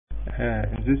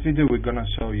In this video we're gonna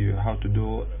show you how to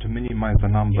minimize the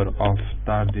number of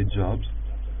tardy jobs.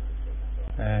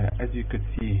 As you could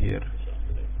see here,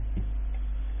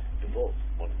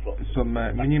 so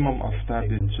minimum of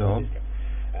tardy job,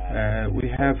 we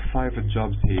have 5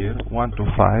 jobs here, 1 to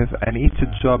 5, and each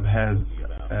job has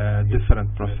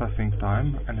different processing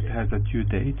time and it has a due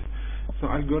date. So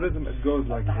algorithm, it goes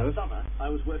like this.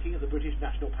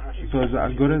 So the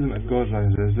algorithm, it goes like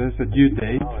this. There's a due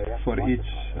date for each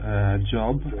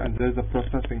job, and there's a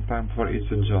processing time for each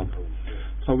job.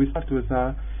 So we start with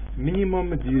a minimum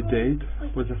due date,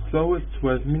 with the slowest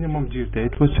was minimum due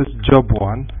date, which is job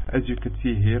 1, as you can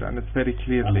see here, and it's very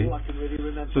clearly.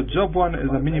 So job 1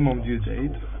 is a minimum due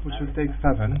date, which will take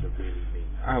 7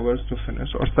 hours to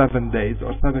finish, or 7 days,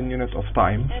 or 7 units of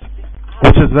time,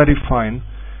 which is very fine.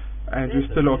 And we're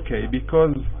still okay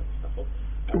because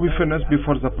we finished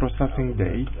before the processing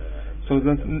day. So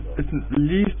the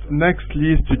next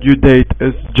least due date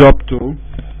is job 2,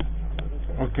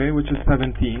 okay, which is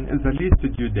 17, is the least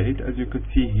due date, as you could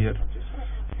see here,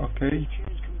 okay,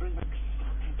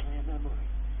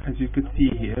 as you could see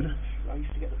here.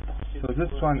 So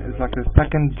this one is like the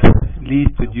second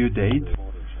least due date,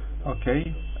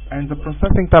 okay. And the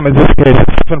processing time in this case is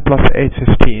 7 plus 8,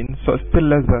 15, so it's still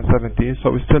less than 17,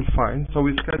 so we're still fine. So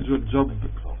we schedule job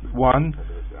 1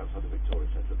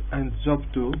 and job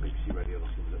 2,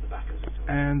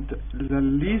 and the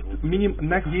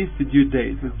next least due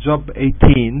date is job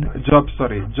 3,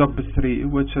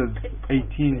 which is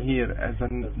 18 here as a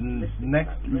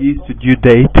next least due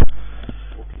date.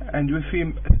 And if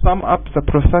we sum up the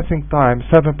processing time,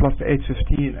 7 plus 8,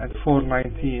 15, and 4,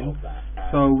 19.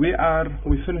 So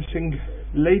we're finishing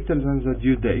later than the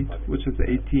due date, which is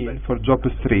 18 for job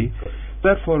 3.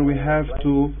 Therefore, we have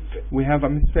a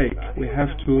mistake. We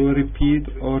have to repeat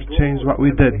or change what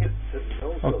we did.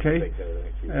 Okay.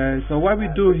 So what we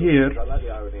do here,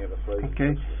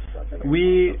 okay,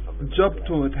 job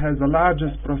 2, it has the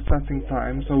largest processing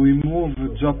time. So we move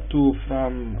job 2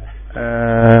 from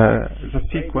the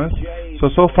sequence.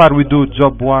 So far we do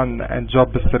job 1 and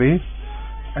job 3.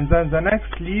 And then the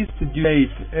next least due date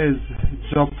is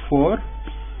job 4.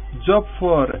 Job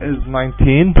 4 is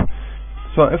 19.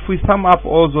 So if we sum up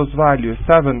all those values,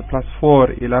 7 plus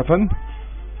 4, 11.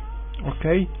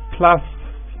 Okay, plus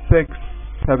 6,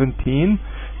 17.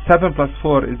 7 plus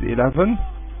 4 is 11.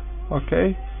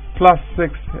 Okay, plus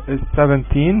 6 is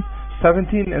 17.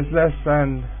 17 is less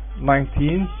than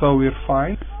 19, so we're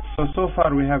fine. So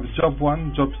far we have job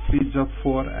 1, job 3, job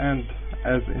 4, and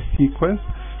as a sequence.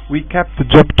 We kept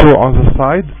job 2 on the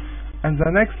side, and the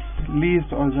next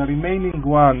least or the remaining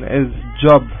one is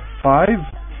job 5.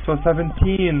 So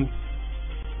 17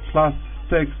 plus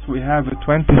 6, we have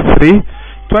 23.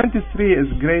 23 is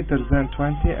greater than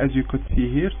 20, as you could see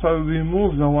here. So we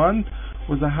move the one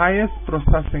with the highest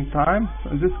processing time,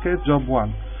 in this case job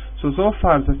 1. So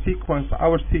far the sequence,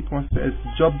 our sequence is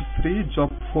job 3,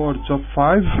 job 4, job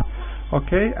 5.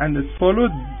 Okay, and it's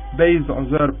followed based on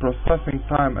their processing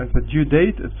time and the due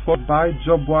date. It's followed by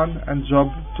job 1 and job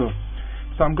 2.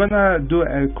 So I'm gonna do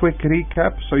a quick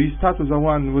recap. So you start with the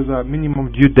one with a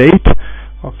minimum due date,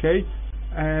 okay,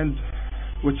 and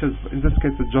which is in this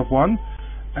case is job 1,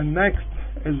 and next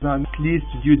is the least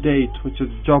due date, which is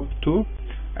job 2,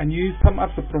 and you sum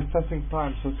up the processing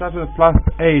time. So 7 plus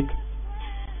 8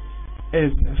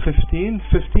 is 15.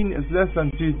 15 is less than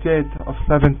due date of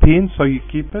 17, so you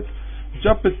keep it.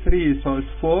 Job 3, so it's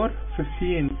 4,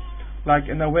 15, like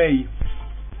in a way,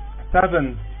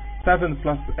 7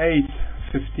 plus 8,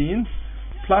 15,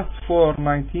 plus 4,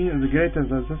 19 is greater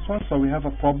than this one, so we have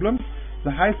a problem.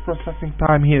 The highest processing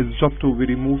time here is job 2, we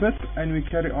remove it, and we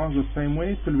carry on the same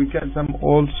way till we get them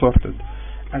all sorted.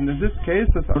 And in this case,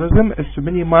 this algorithm is to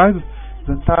minimize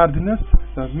the tardiness,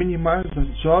 minimize the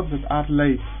jobs that are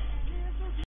late.